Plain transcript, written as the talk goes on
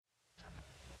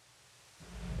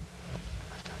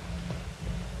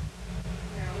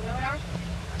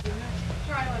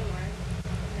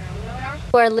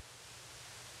or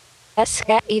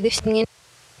listening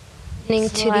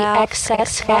to the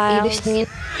excess listening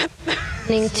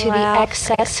to the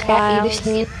excess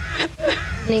listening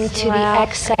to the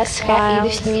excess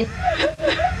listening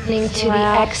to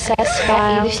the excess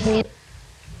listening.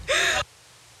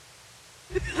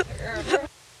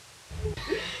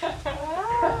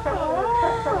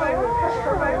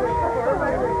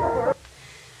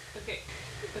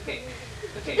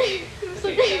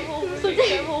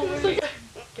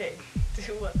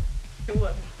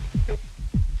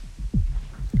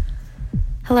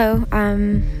 Hello,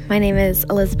 my name is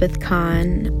Elizabeth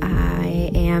Kahn.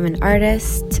 I am an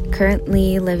artist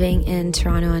currently living in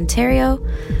Toronto, Ontario.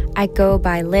 I go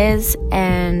by Liz,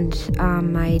 and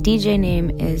my DJ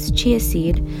name is CHIA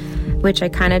SEED, which I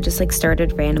kind of just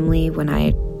started randomly when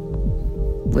I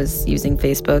was using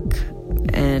Facebook,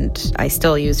 and I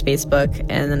still use Facebook,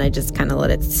 and then I just kind of let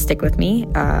it stick with me.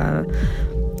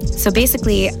 So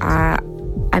basically,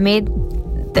 I made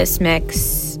this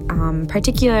mix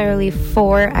particularly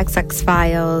for XX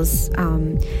Files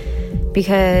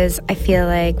because I feel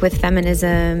like with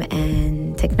feminism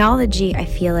and technology, I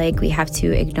feel like we have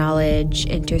to acknowledge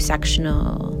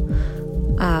intersectional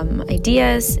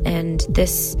ideas, and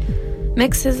this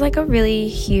mix is a really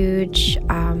huge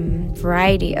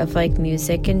variety of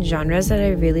music and genres that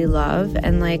I really love,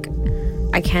 and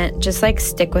I can't just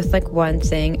stick with one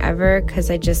thing ever,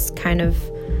 because I just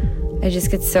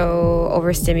get so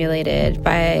overstimulated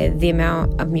by the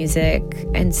amount of music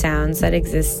and sounds that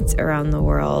exists around the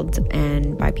world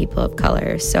and by people of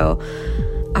color. So,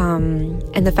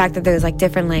 and the fact that there's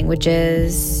different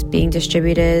languages being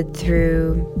distributed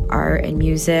through art and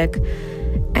music,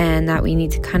 and that we need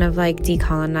to kind of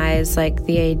decolonize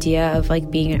the idea of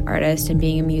being an artist and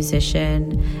being a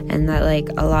musician, and that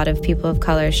a lot of people of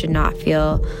color should not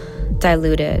feel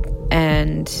diluted,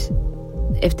 and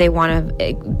if they want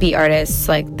to be artists,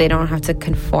 they don't have to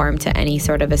conform to any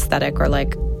sort of aesthetic or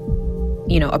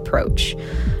approach,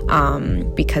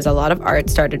 because a lot of art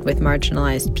started with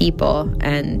marginalized people,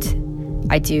 and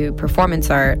I do performance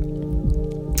art,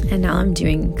 and now I'm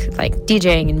doing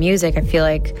DJing and music. I feel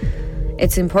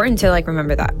it's important to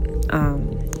remember that,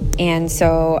 and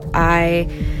so I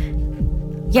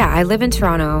live in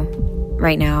Toronto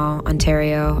right now,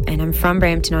 Ontario, and I'm from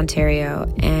Brampton, Ontario,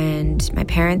 and my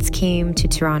parents came to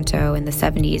Toronto in the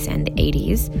 70s and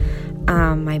 80s.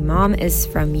 My mom is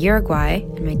from Uruguay,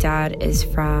 and my dad is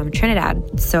from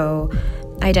Trinidad, so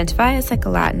I identify as a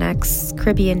Latinx,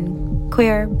 Caribbean,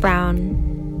 queer,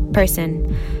 brown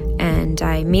person, and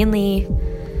I mainly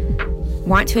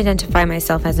want to identify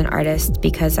myself as an artist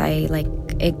because I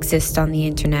exist on the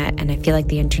internet, and I feel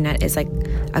the internet is a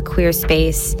queer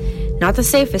space. Not the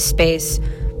safest space,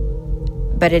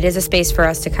 but it is a space for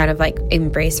us to kind of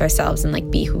embrace ourselves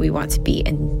and be who we want to be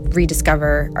and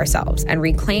rediscover ourselves and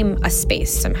reclaim a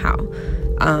space somehow.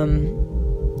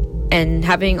 And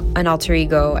having an alter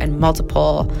ego and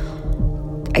multiple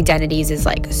identities is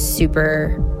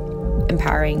super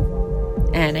empowering.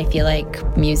 And I feel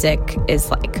music is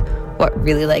what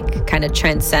really kind of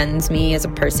transcends me as a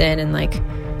person and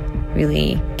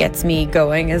really gets me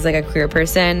going as a queer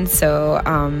person. So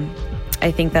I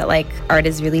think that art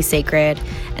is really sacred,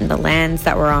 and the lands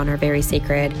that we're on are very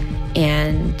sacred,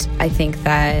 and I think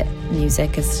that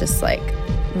music is just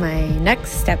my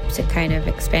next step to kind of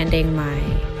expanding my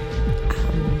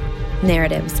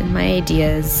narratives and my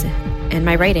ideas and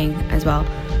my writing as well.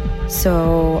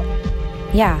 So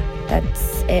yeah,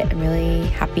 that's it. I'm really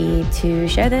happy to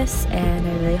share this, and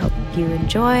I really hope you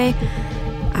enjoy.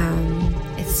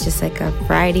 It's just a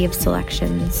variety of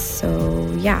selections. So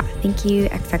yeah, thank you,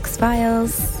 XX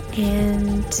Files,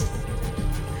 and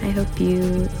I hope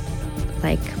you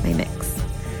like my mix.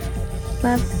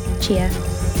 Love, Chia.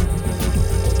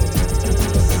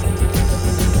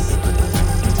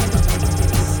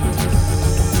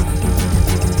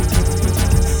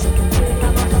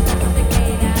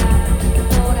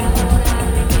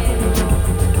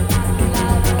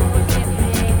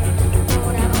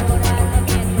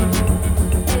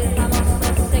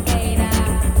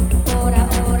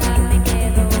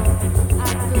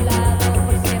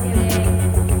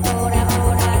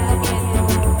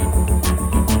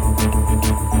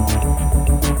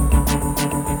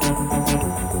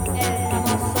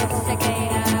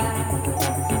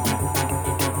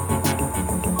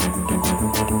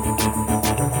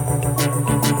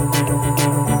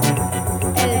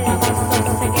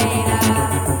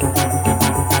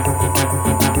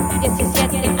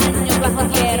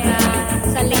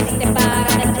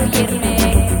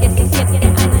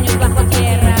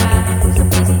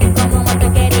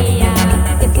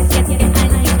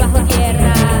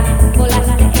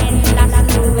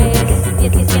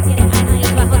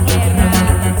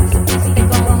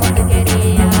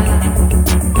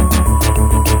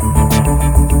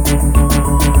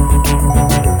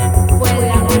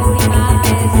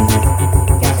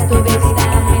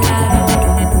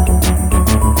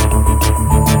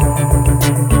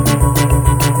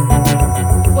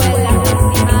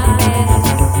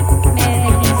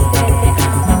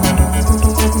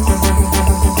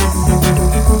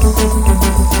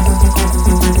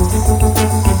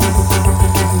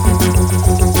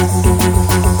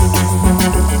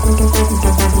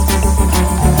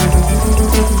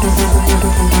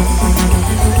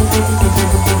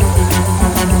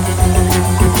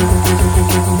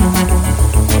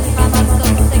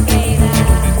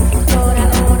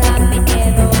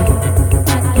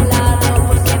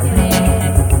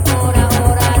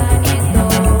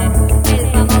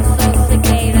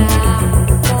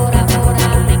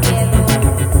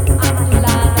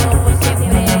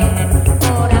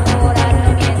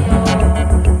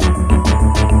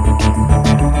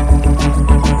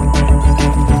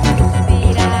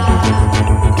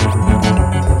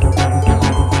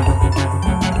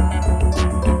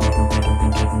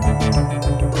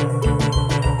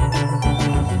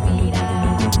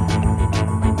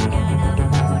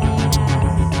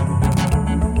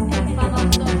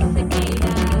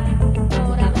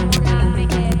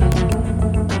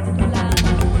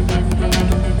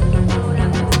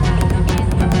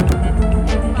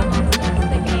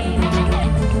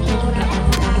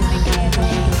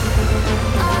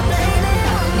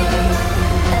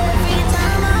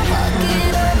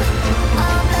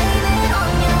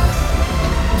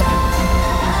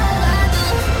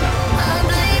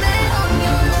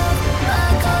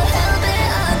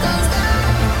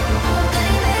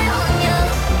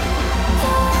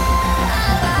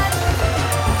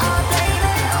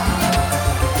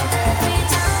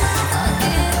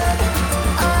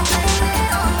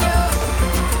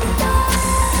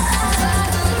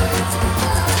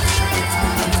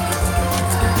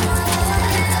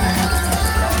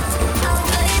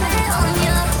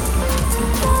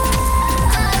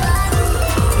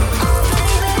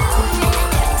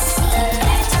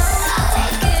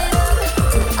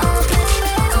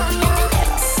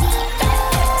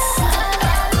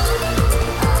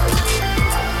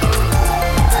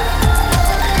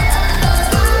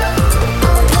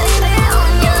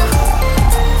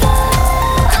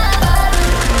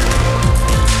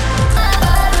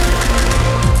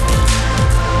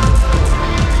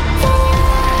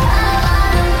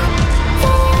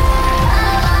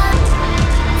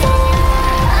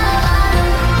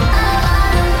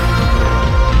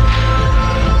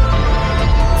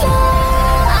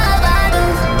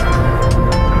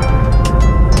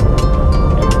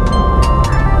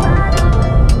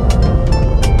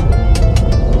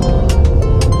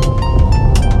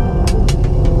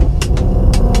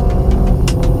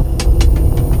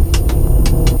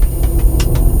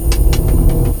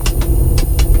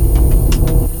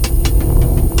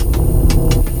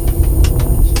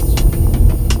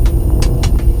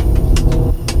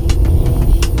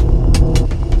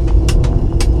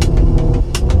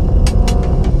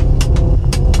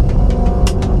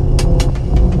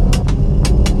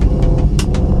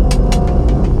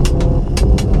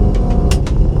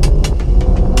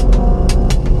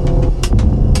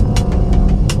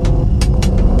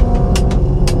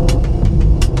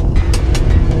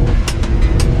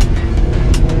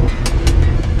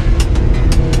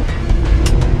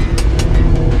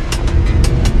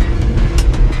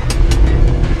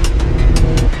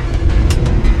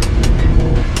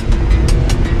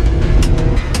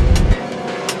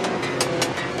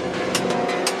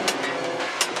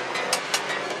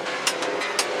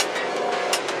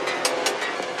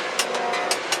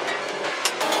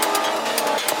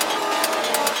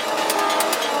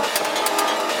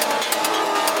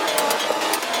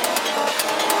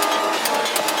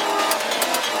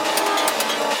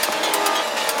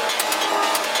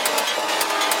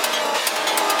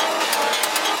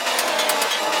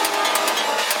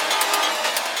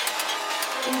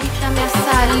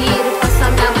 salir,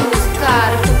 pásame a buscar.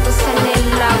 Juntos en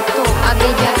el auto, a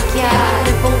bellaquear.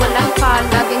 Me pongo la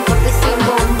falda, bien corte sin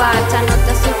bombacha. No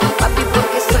te asustes, papi,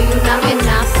 porque soy una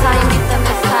amenaza. Invítame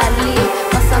a salir,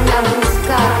 pásame a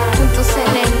buscar. Juntos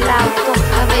en el auto,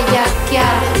 a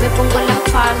bellaquear. Me pongo la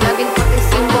falda, bien corte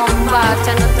sin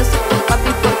bombacha. No te asustes,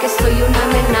 papi, porque soy una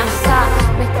amenaza.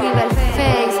 Me escribe el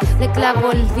Face, le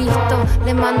clavo el visto,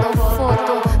 le mando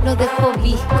fotos, lo dejo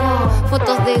visco,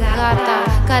 fotos de gata,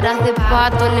 caras de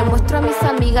pato. Le muestro a mis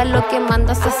amigas lo que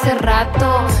mandas hace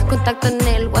rato. Contacto en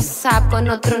el WhatsApp con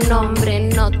otro nombre.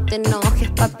 No te enojes,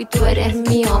 papi, tú eres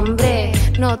mi hombre.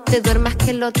 No te duermas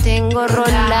que lo tengo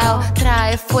rolado.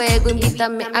 Trae fuego,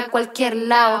 invítame a cualquier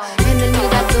lado. En el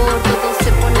mirador todo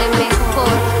se pone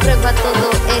mejor. Prueba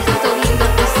todo esto, lindo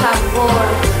de sabor.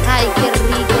 Ay, qué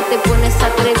rico, te pones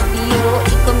atrevido.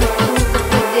 Y con mis puntos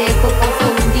te dejo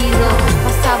confundido.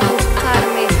 Vas a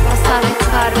buscarme, vas a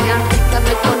dejarme antes que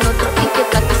hable con otro y que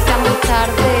para que sea muy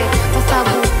tarde. Vas a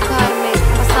buscarme,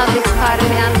 vas a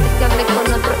dejarme antes que hable con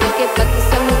otro y que para que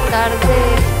sea muy tarde.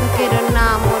 No quiero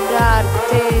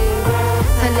enamorarte,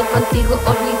 salir contigo,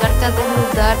 obligarte a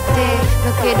desnudarte.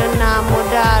 No quiero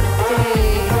enamorarte,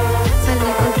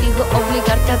 salir contigo,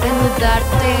 obligarte a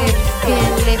desnudarte.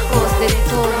 Bien lejos de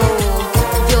todo,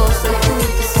 yo soy tu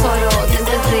tesoro,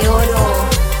 dientes de oro.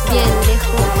 Bien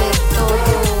lejos de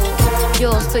todo,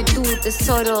 yo soy tu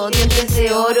tesoro, dientes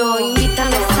de oro.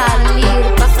 Invítame a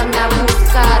salir, pásame a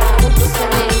buscar. Juntos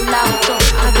en el auto,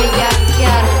 a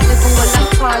bellaquear. Me pongo la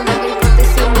falda, bien corte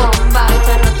sin bomba.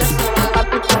 Ya no te asustes,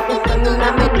 papi, porque soy una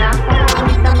amenaza.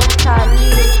 Invítame a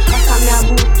salir, pásame a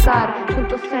buscar.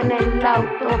 Juntos en el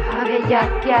auto, a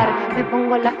bellaquear. Me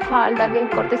pongo la falda, bien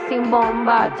corte sin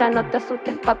bomba. Ya no te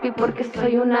asustes, papi, porque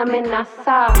soy una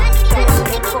amenaza. Bien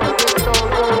lejos de todo,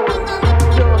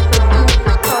 yo soy tu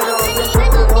tesoro, dientes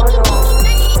de oro.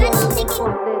 Bien lejos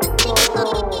de todo, yo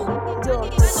soy tu tesoro, dientes de oro.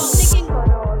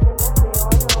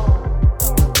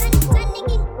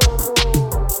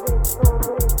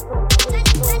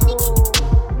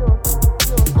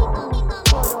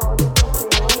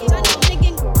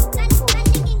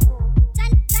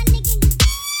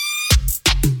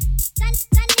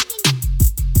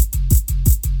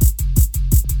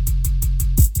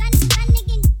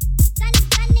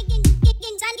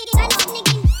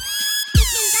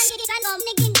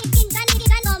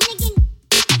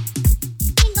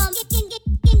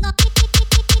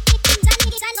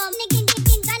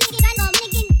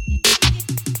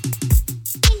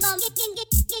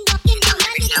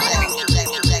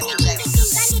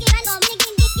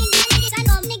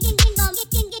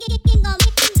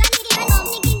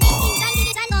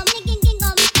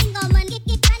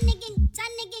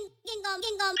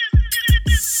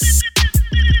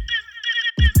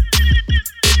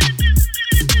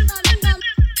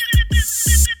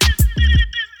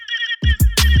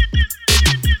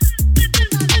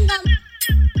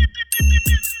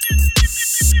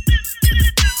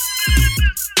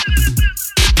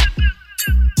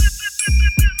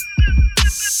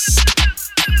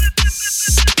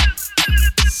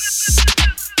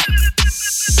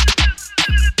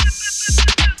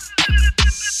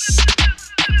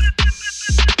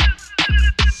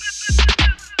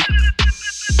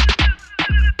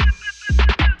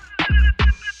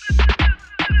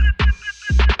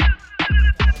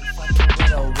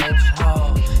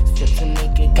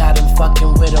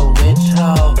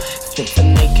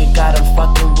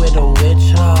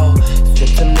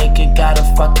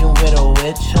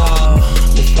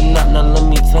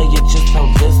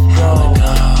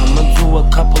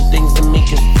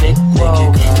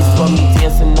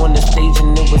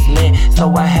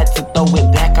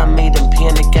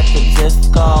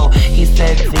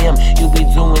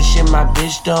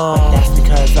 That's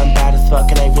because I'm bad as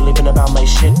fuck and I ain't really been about my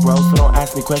shit, bro. So don't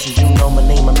ask me questions, you know my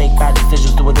name. I make bad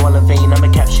decisions, do it all in vain.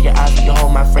 I'ma capture your eyes, you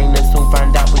hold my frame, and soon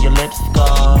find out where your lips go.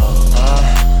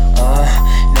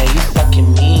 Now you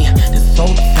fucking me. This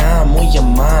whole time on your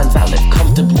minds, I live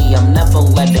comfortably. I'm never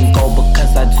letting go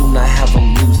because I do not have a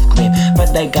loose grip.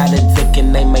 But they got a dick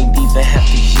and they might even have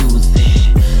to use it.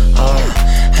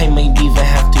 I might even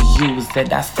have to use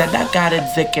it. I said I got a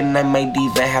dick and I might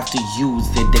even have to use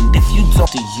it. And if you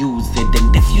don't use it,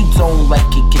 and if you don't like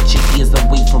it, get your ears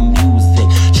away from music.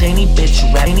 Trainy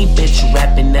bitch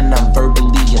rapping and I'm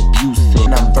verbally abusive.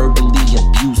 And I'm verbally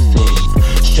abusive.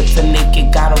 Stripped and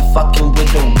naked, got him fucking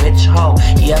with a rich hoe.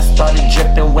 Yeah, I started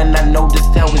dripping when I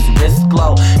noticed how his wrist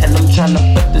glow. And I'm trying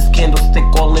to put this candlestick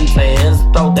all into his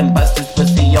throat. Then bust his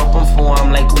pussy open for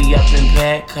him like we up in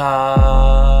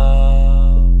Petco.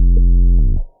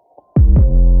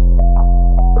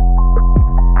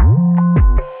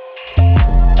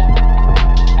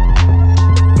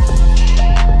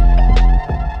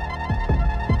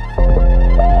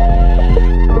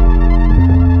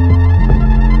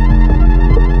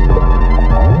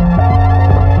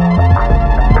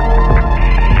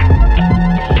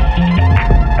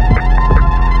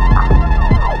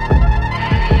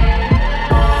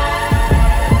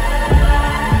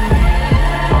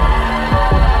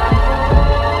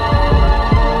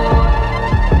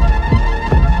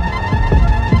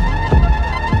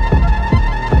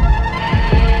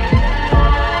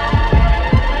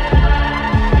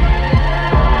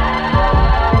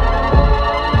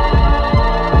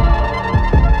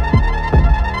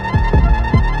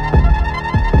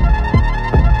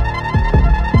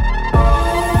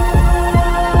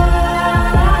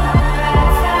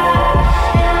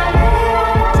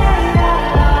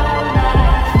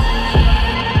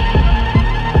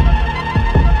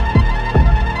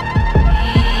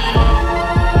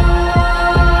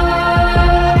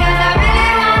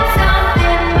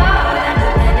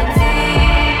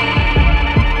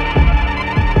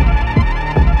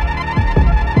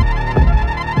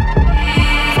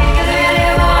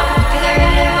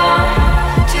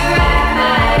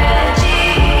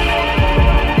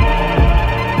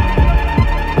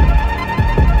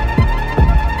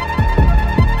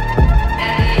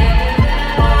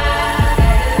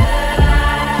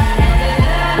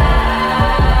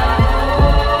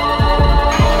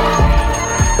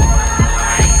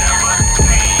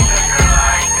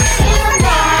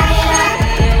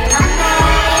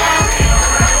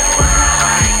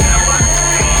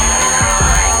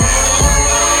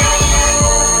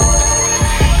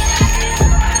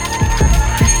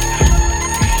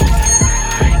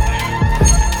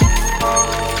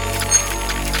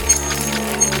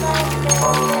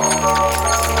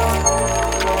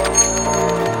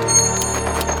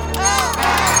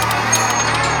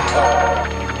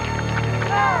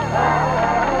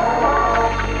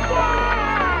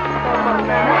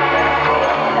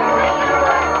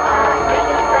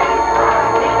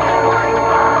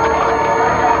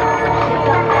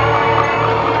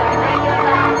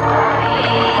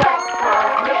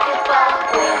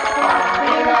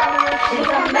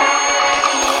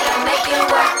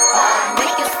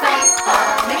 make you sweat,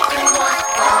 make you want,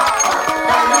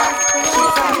 la la.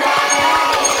 She's a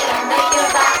magnet, make you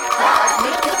rock,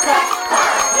 make you cut,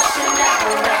 wish you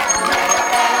never met better.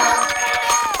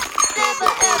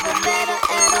 Never ever met her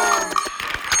ever.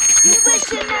 You wish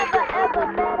you never ever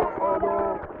met her ever.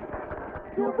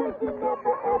 You wish you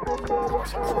never ever met her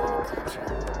ever.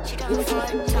 She don't afford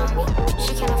Tommy.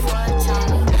 She can't afford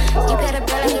Tommy. You pay the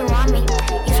bill like you want me.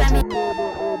 You fly me.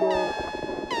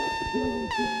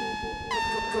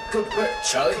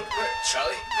 Charlie.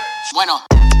 Bueno.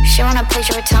 She want a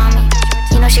picture with Tommy.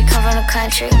 You know she come from the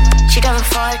country. She don't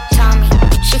afford Tommy.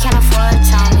 She can't afford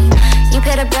Tommy. You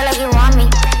pay the bill like you want me.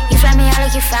 You fly me out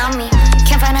like you found me.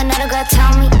 Can't find another girl,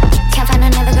 tell me. Can't find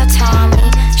another girl, Tommy.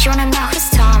 She wanna know who's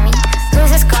Tommy.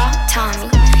 Who's this girl, Tommy?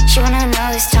 She wanna know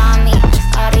who's Tommy.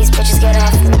 All these bitches get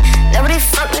off me. Nobody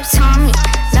fuck like Tommy.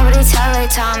 Nobody talk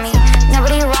like Tommy.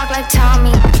 Nobody walk like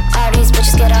Tommy. All these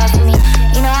bitches get off me.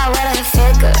 You know I wear like a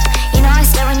figure. You know I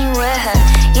stare when you with her.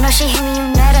 You know she hit me, you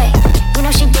nut it. You know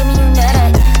she did me, you nut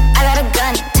it. I got a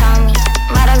gun, Tommy.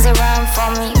 My dogs are running for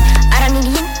me. I don't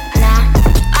need you, nah.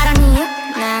 I don't need you,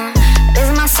 nah. This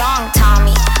is my song,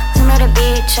 Tommy. Who made a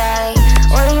beat, Charlie?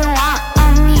 What do you want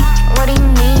on me? What do you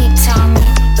need, Tommy?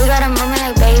 We got a movement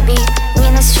like baby. We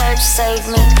in this church, save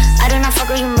me. I do not fuck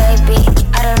with you, maybe.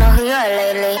 I don't know who you are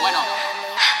lately. Bueno.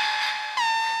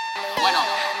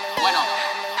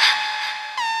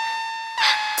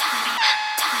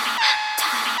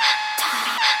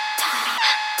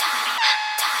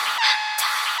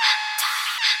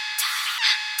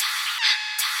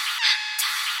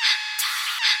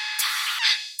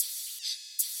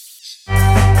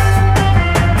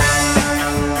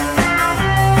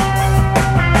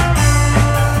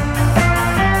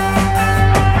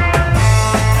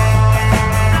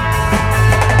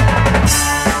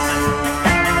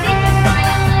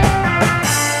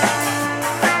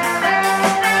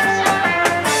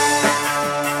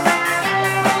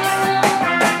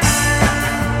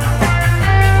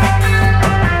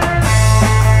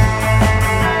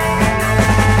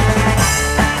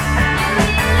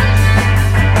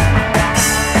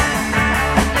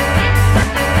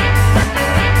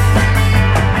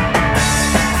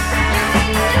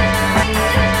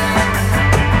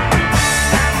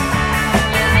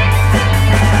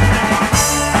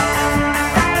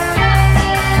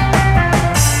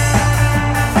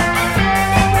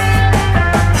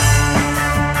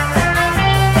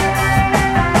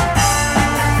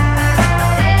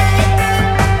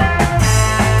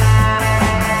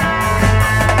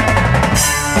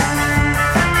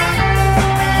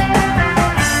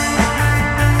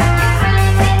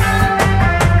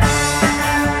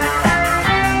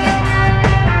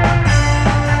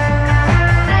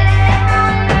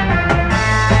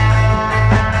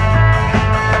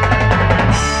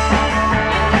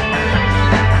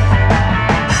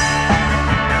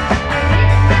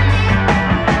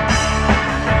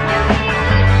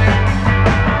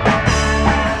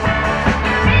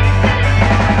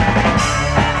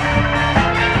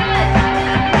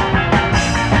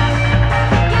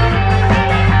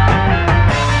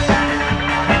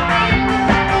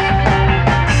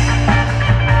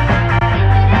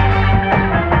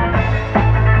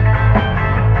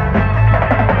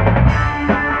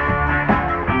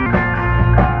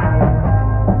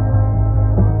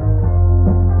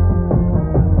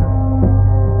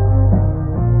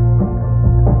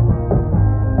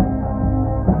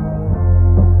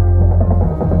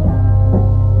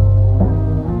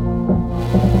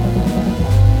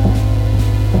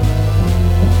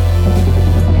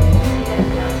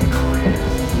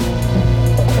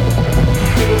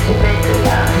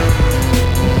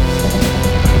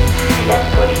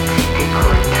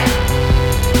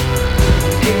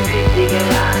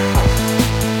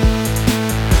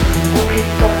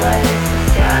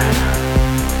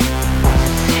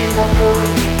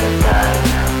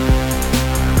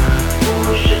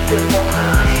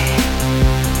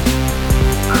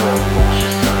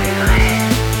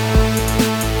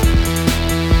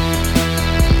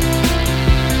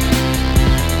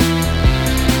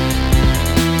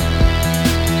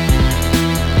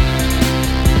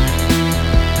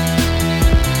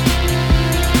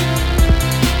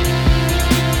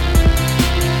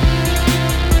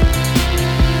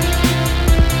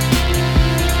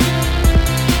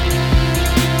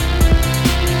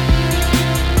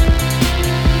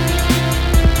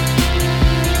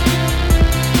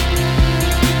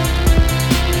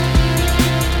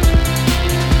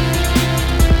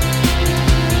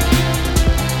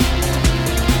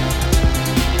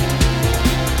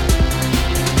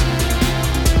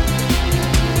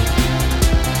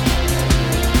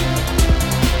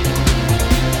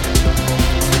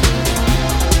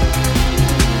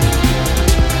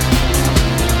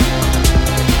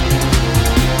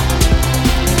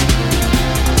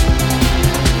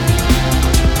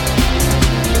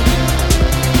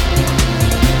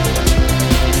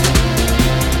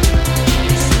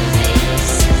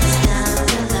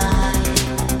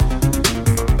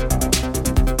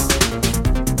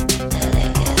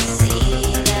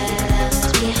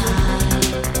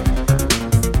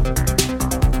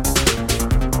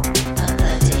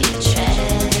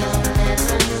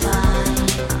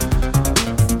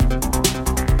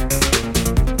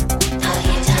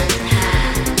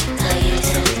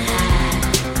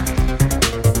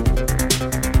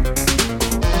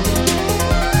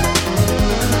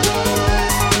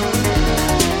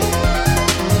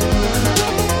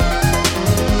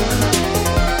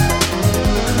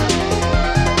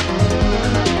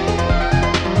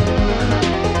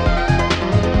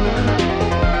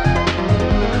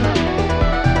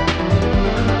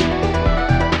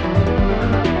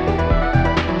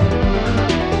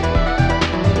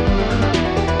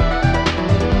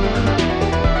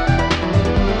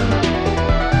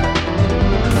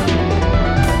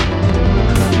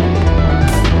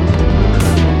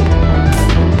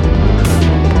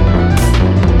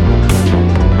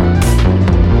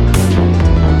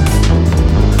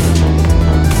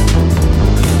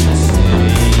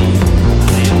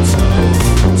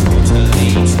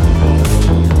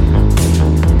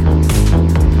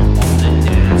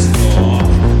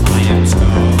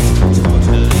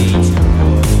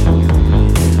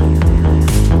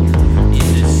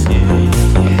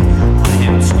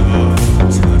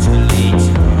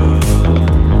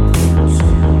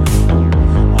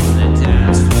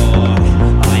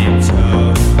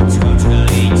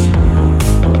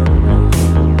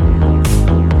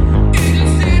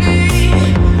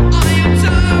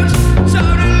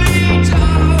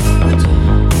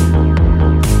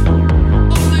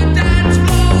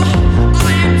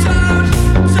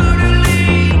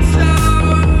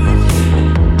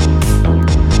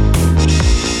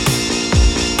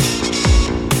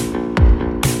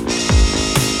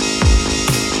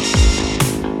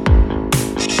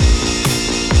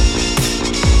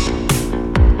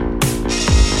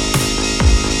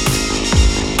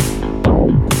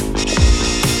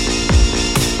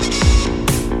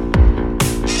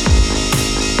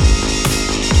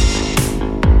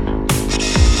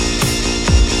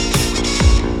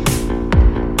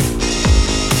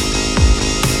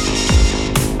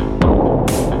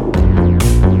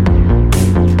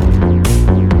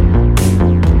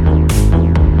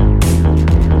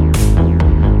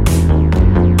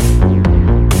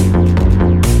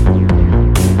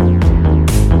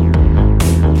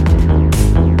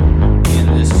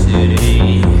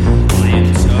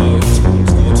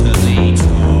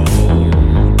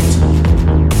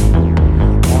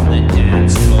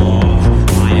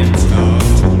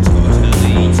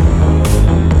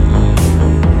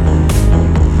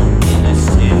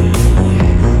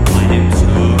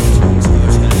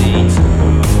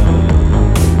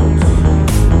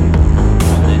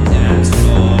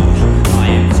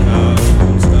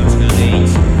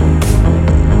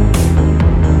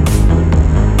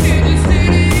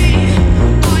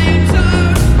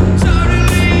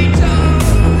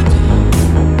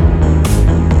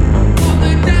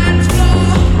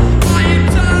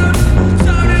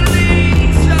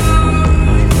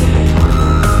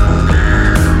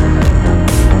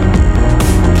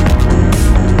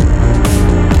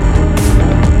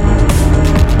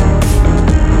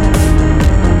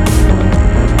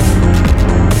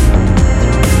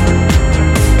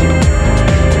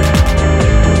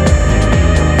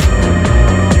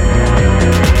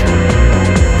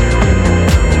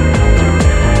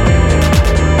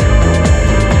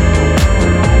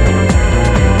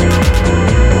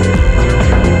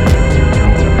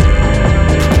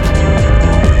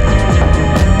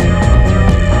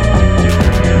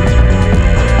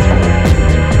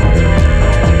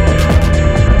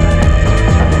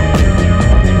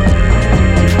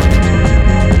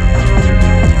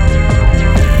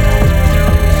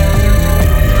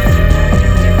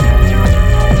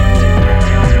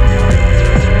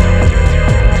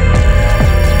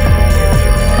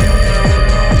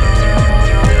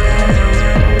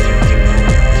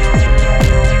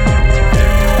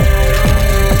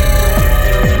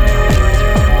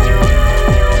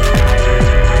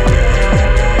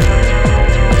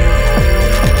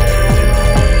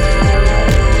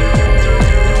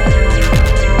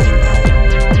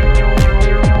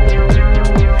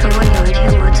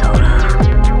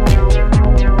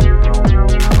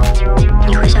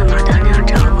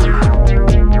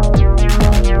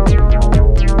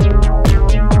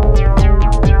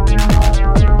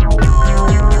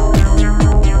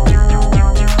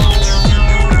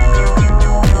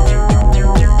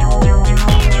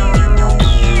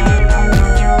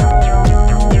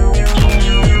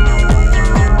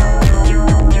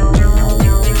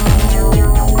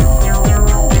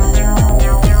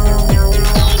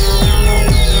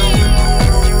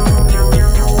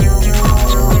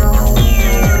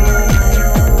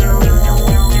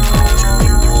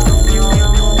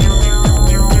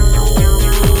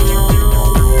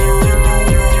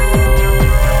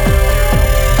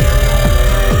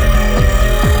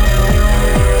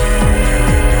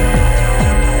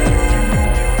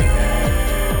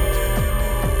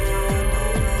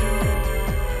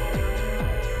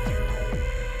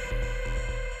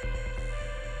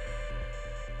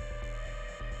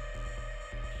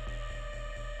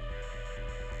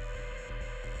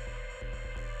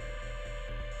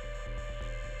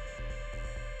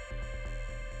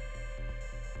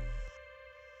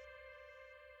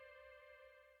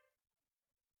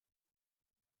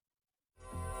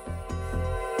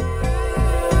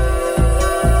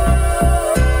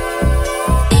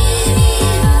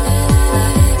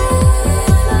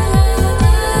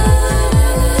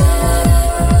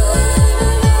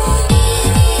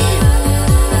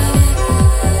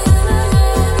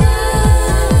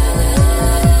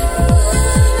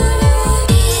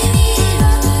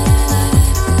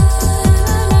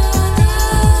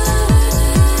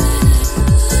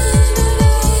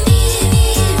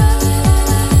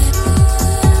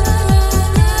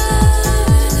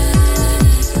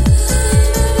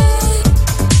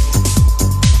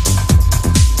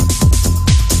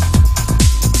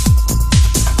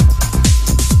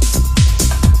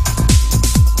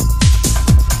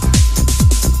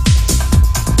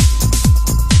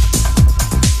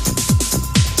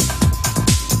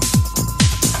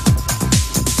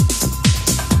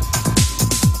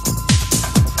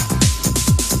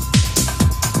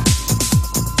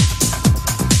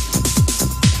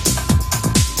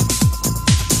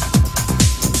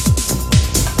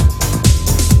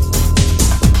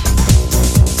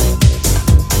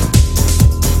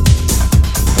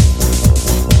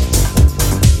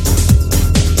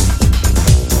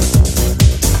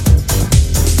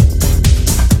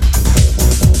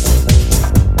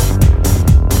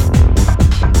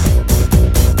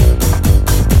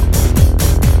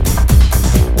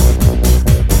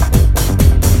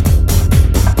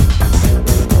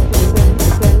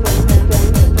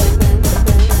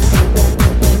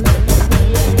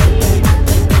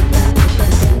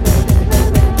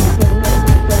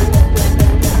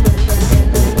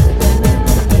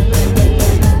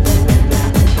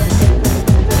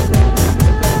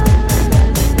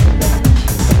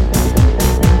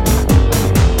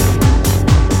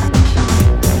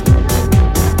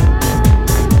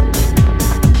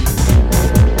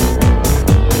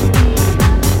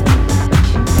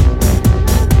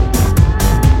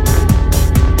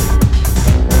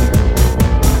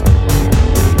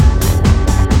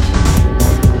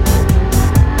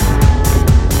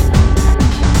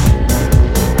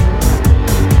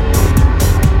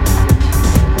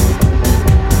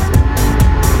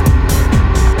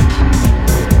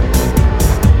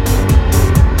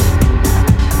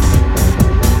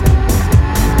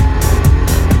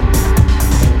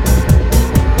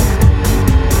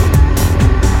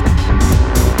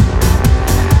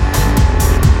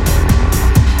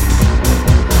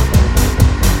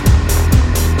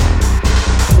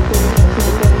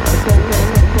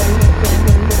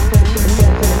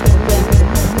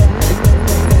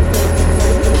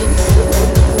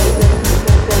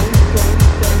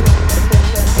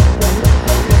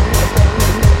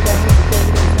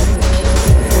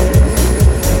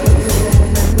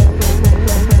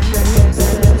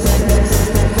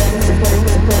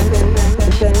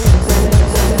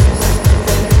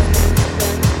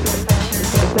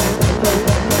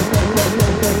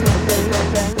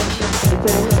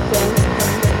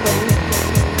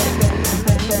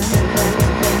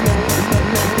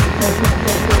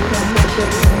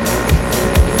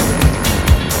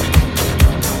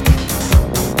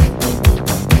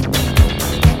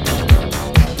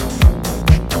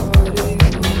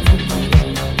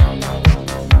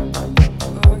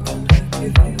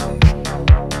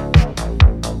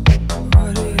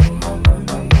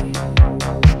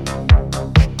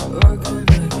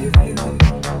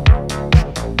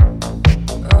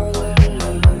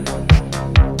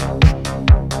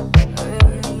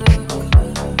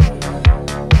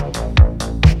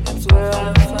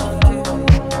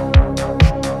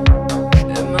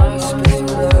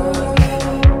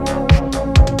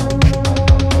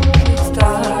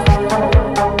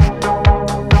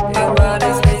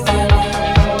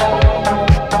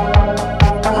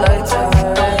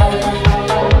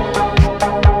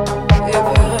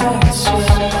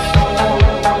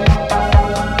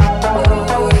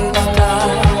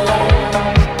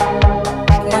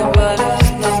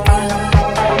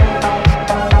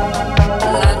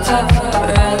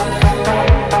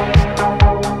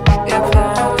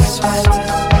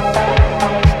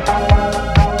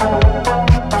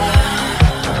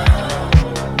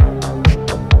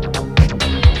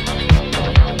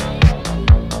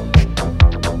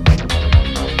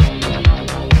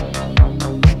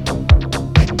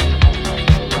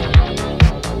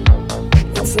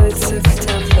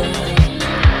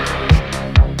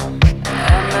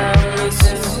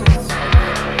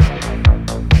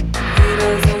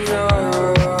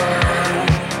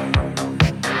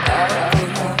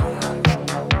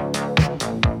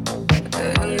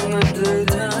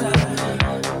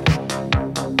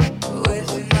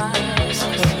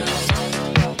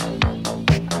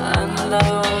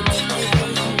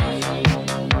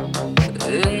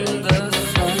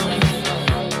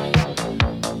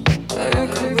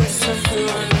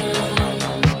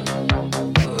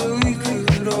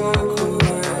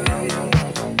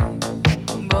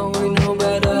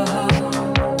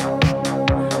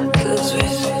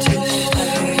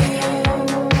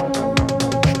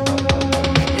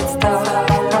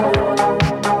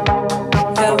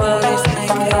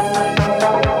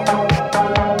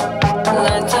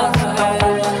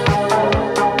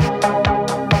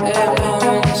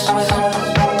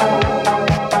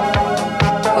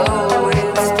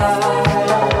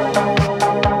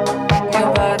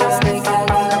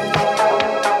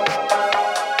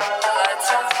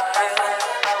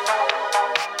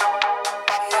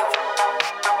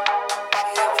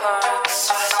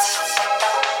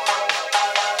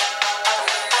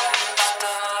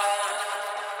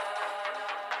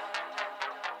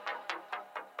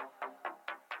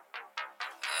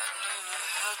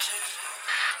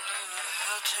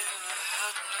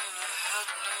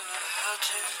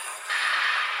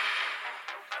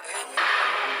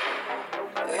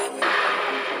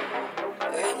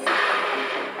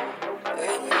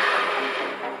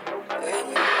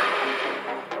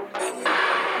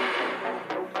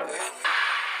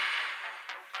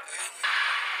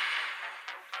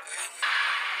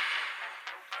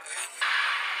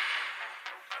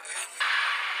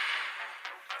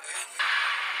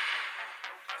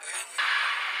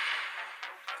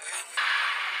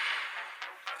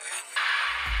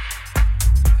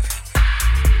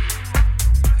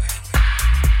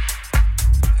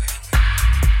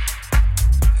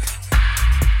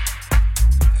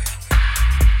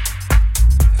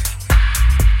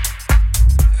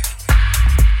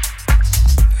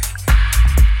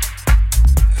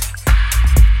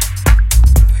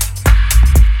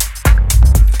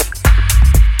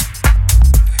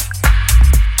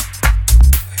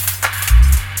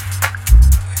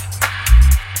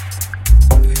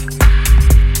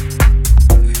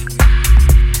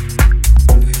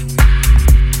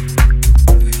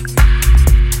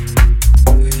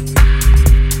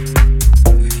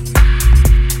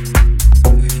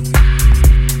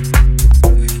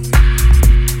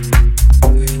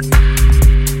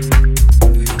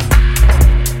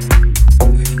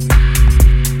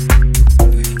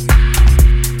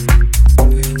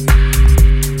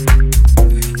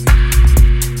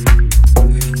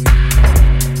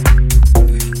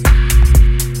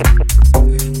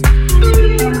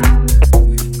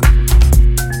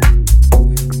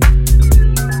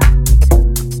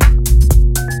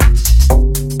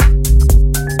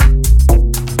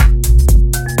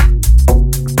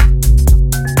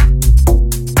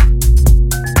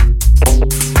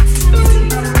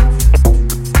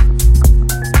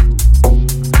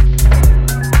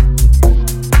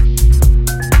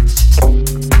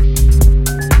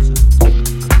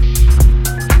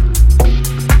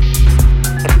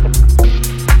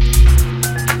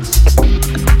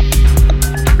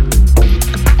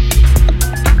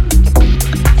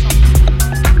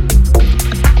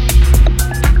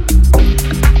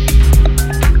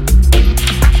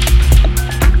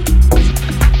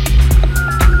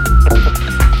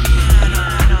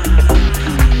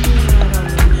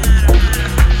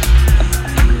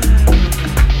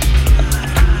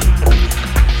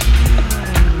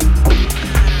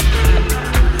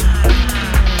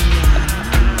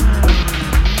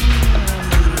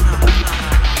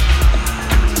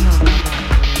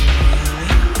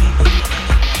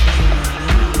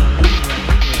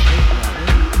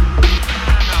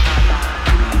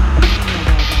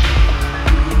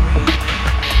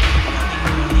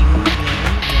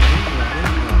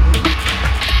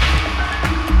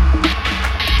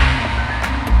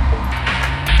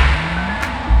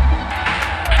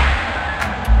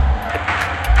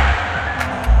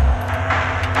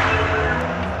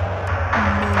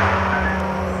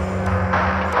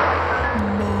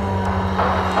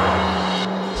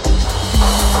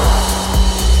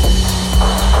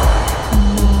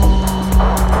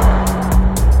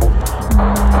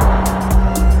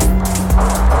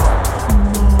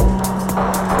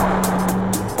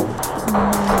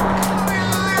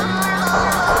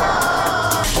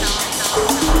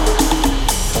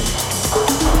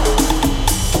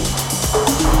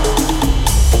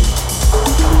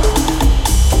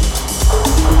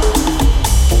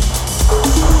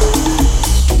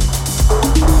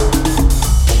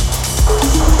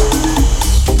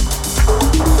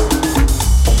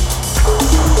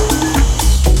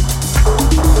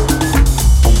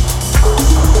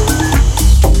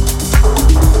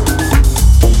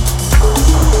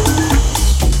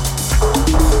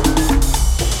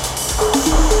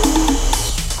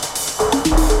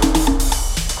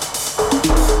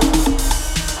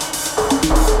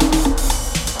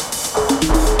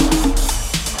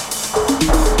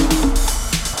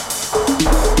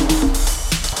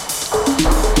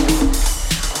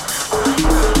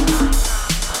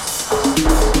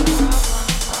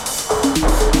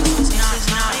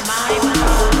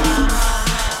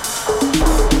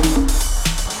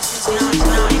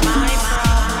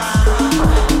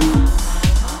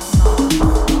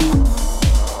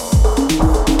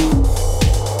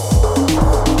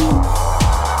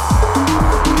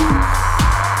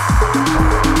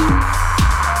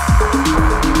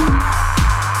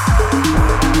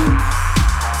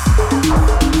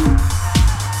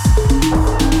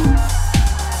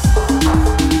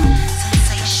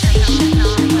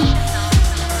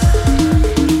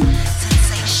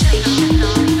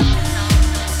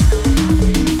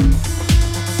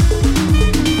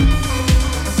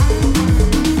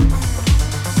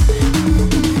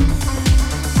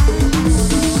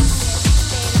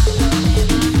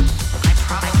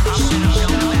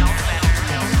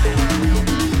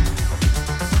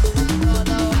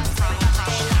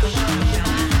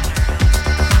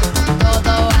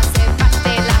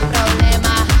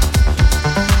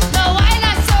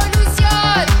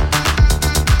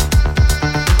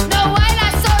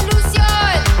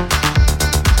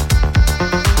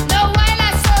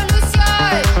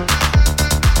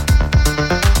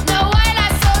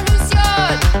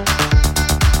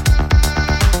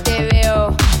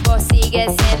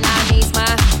 sigues en la misma.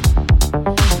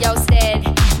 Ya usted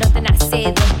no te nace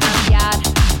de cambiar.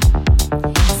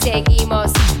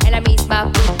 Seguimos en la misma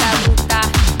puta ruta.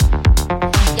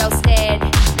 Ya usted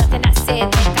no te nace de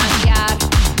cambiar.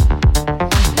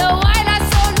 No hay la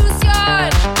solución.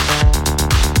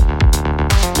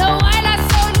 No hay la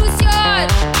solución.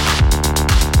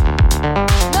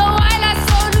 No hay la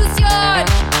solución.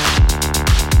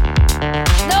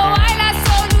 No hay la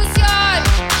solución.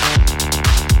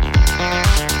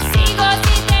 Sigo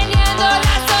sin teniendo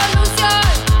la solución.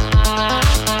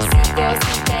 Sigo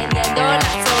sin teniendo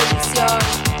la solución.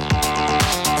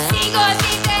 Sigo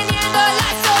sin teniendo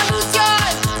la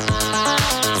solución.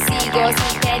 Sigo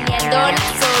sin teniendo la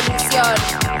solución.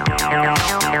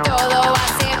 Todo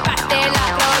hace parte del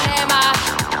problema.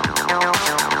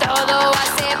 Todo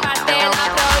hace parte del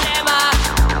problema.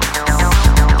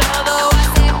 Todo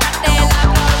hace parte del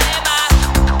problema.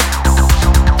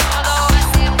 Todo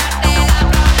hace parte del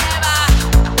problema.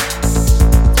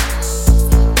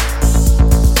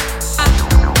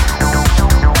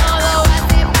 Todo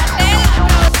hace parte del problema. Todo hace parte del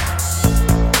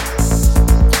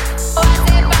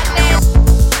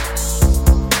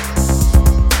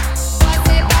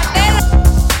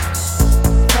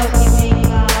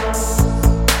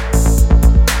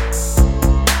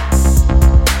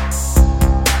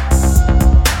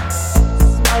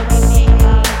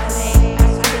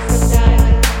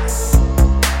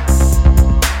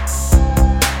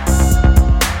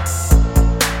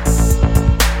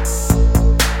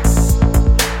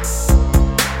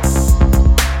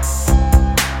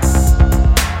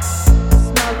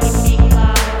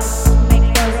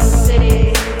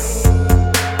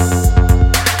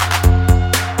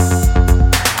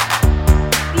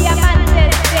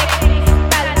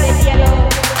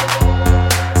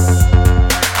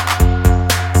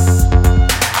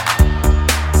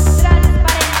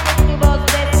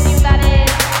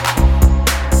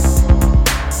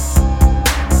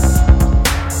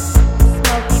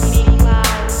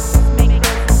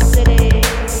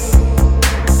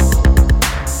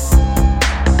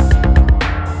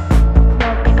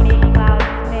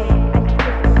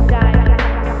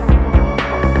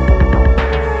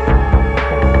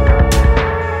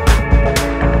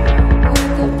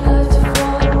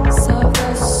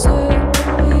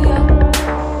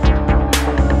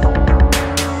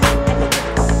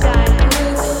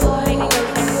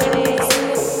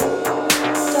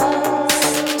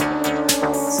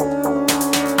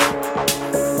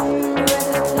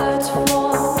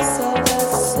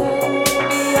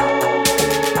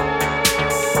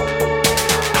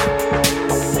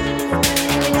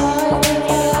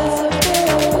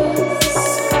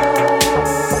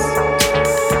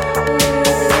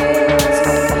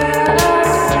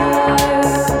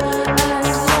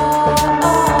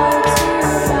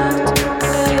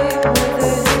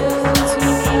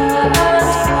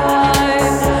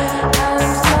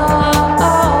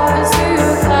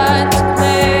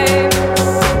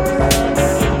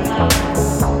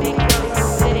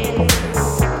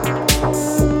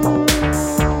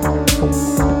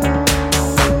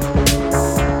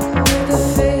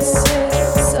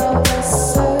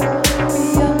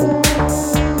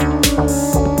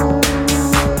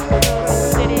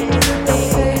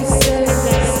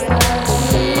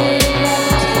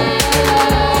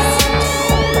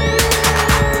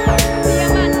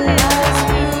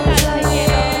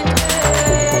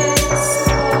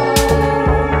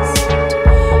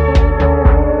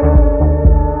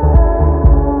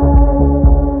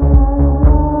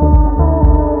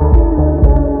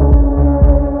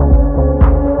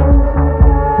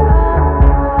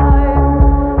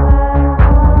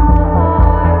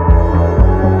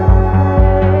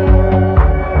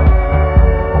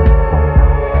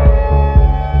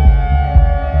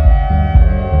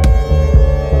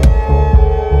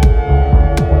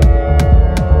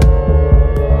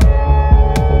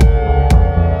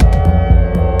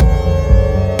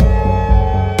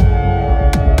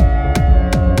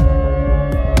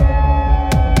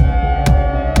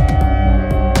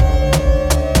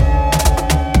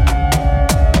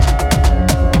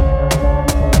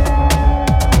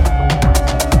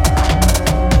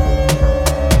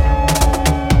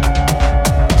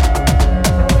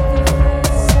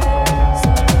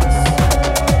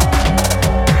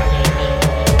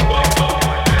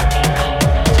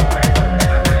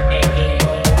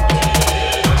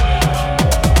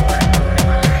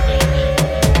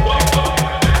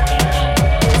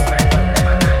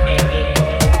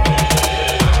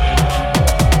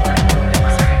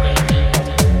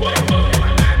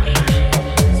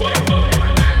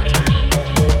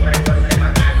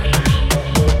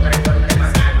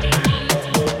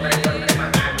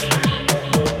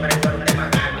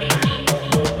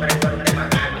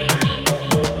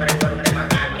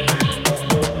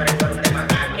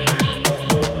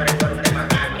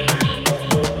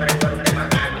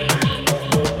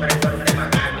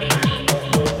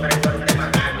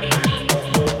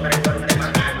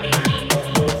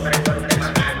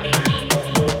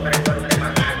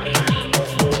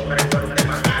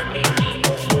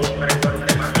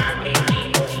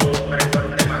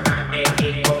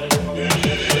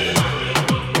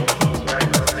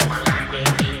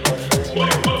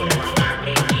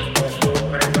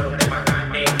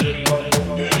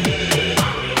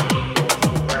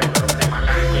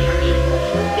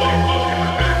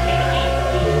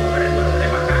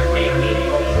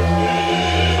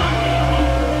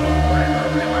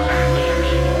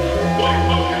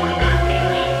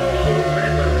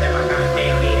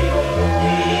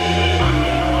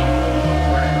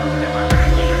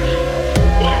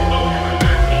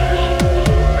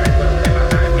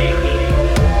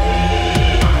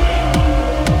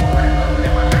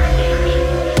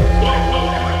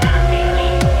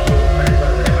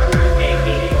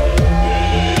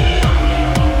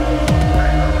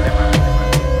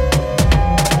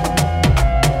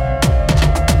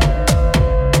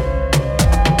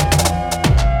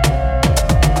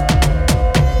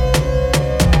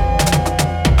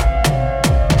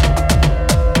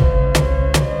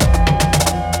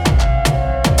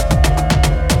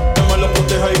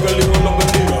deja y que el hijo los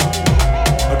bendiga.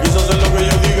 Aquí se hace lo que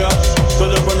yo diga. Soy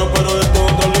de bueno, pero de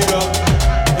toda otra liga.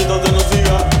 Quítate, no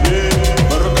siga, yeah.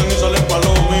 Me rocan y salen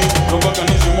palomi. Los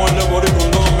bacanísimos, el de y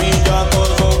con domi. Ya todos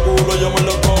esos culos yo me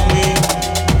los comí.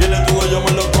 Y el estuvo yo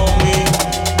me lo comí.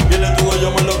 Y el estuvo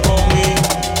yo me lo comí.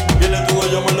 Y el estuvo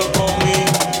yo me lo comí.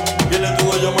 Y el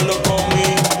estuvo yo me lo comí.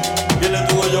 Y el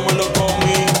estuvo yo me lo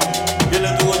comí. Y el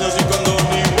estuvo yo así con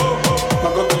Donny. Me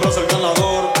acostumbro a ser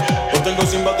ganador. Lo tengo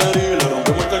sin batería y le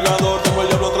rompimos el cargador.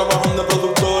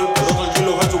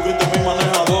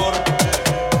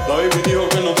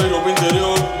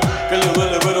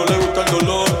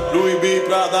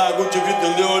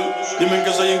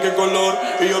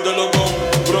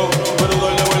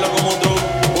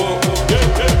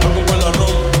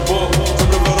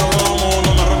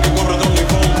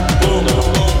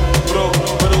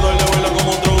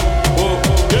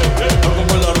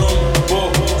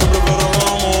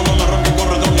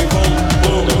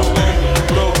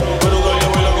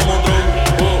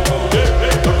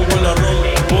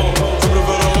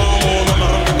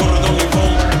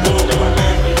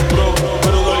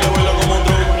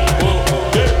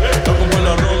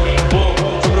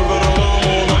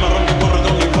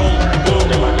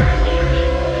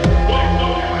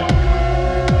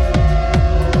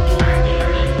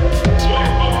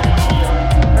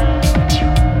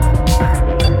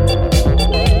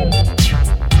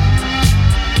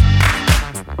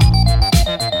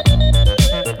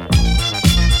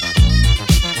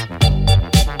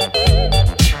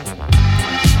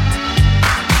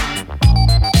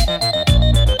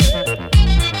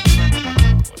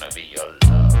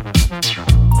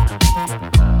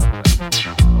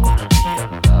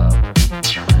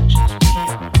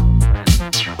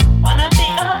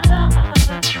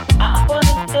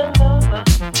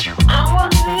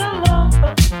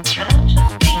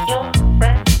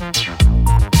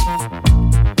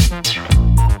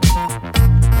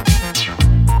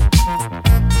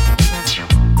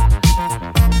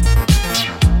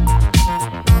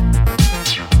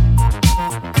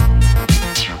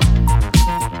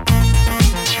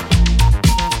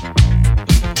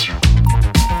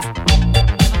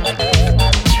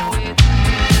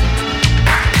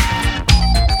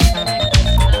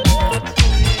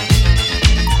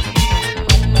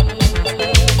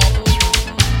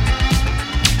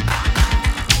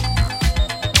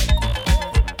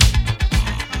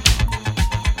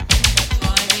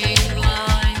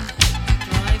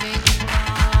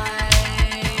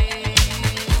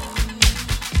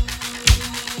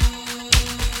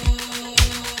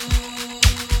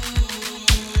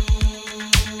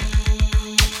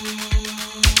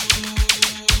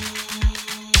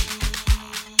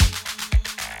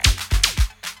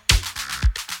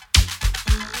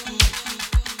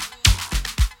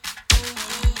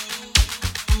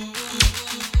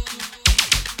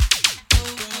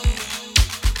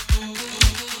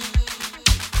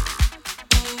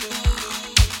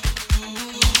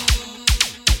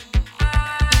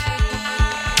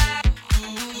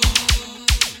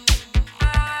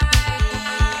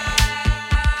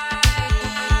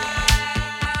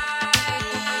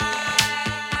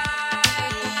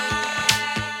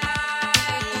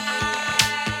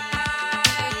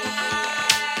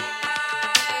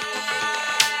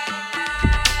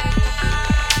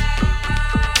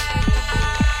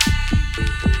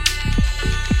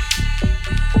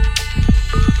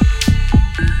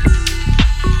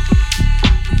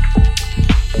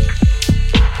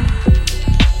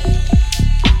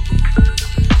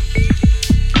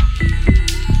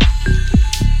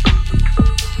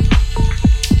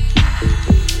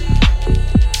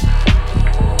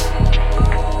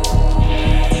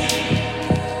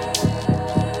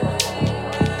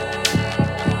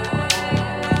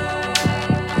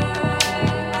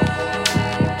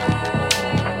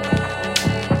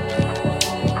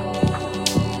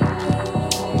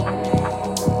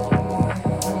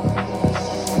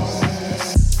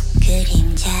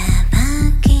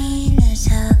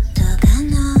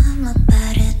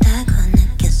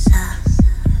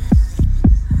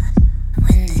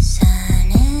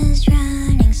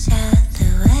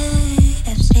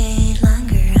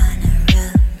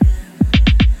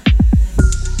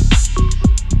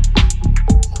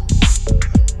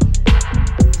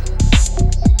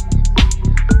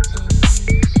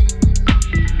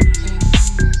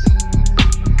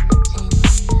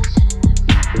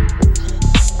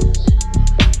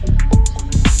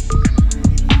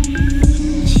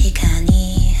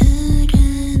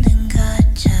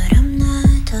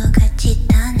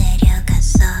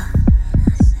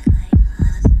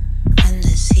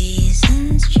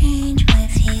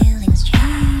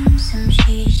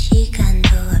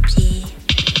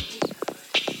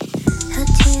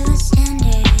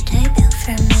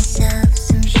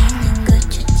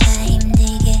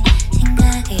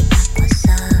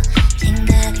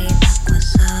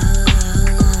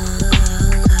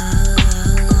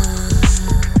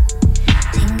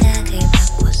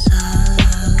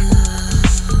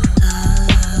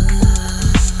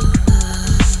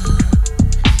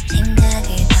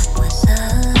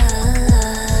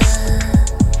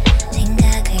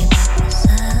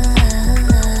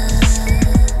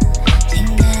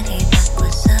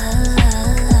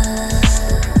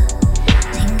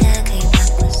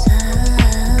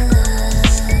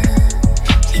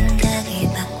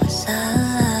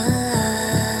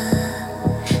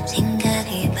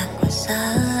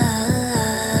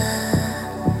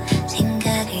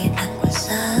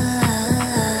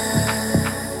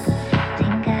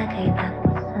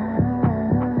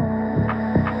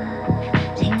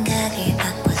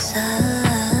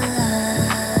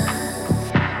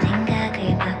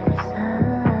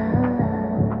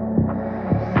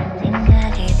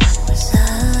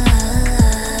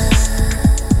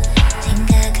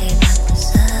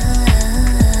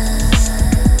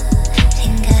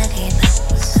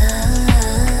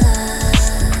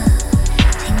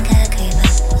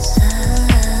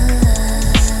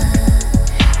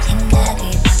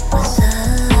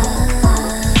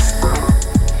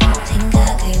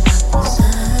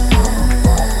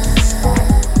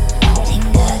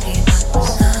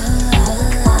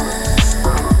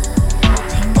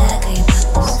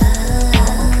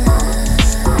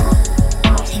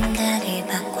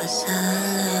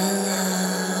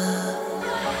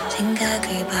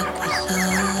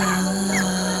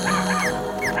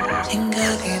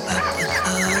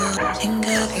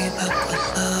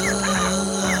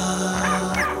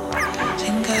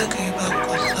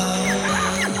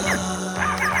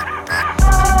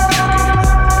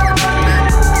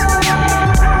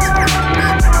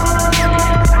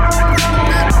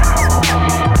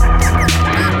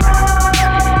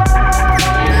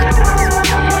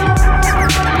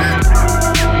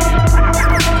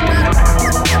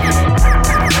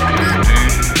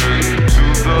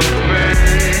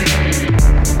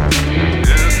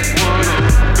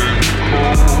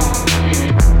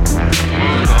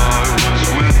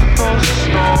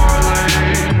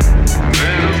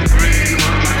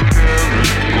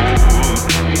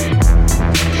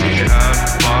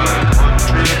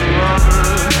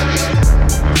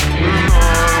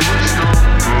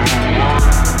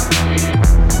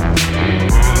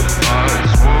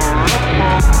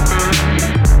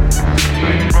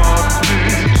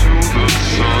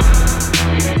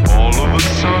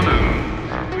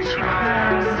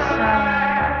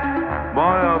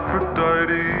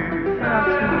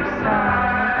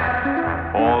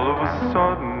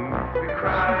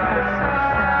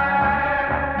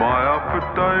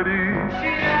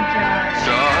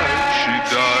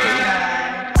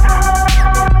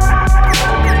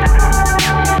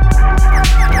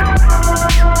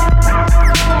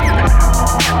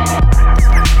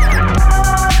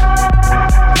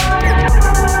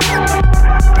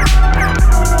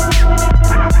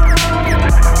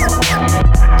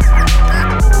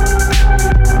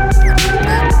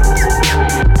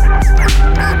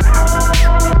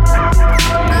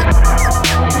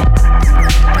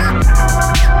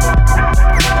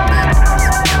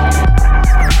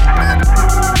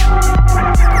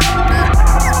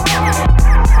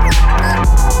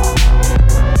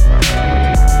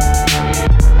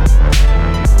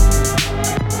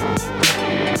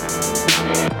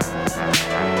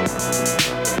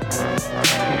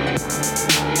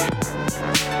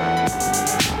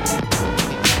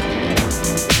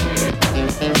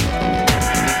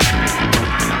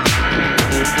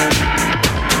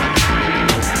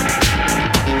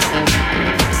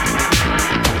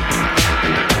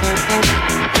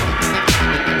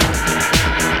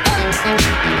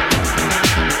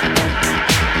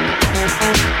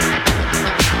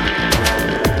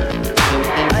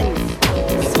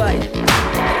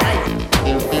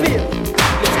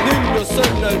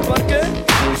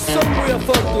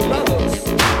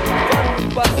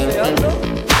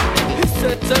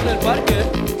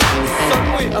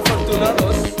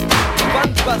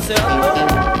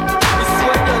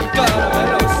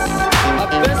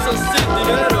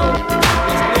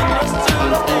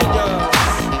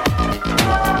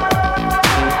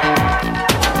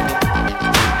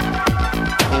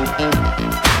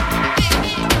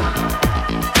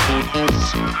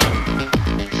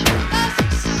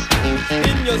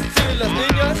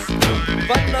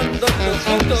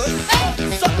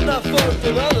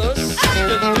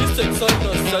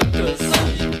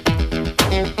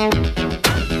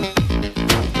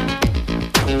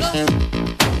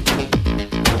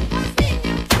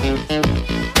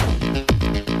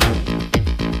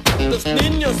 Los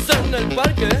niños en el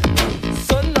parque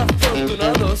son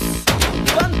afortunados,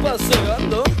 van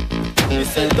paseando y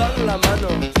se dan la mano.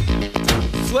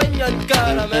 Sueñan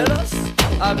caramelos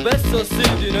a besos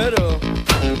y dinero.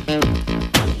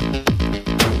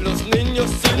 Los niños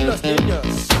y las niñas.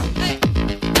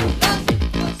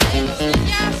 Los niños y las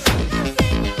niñas.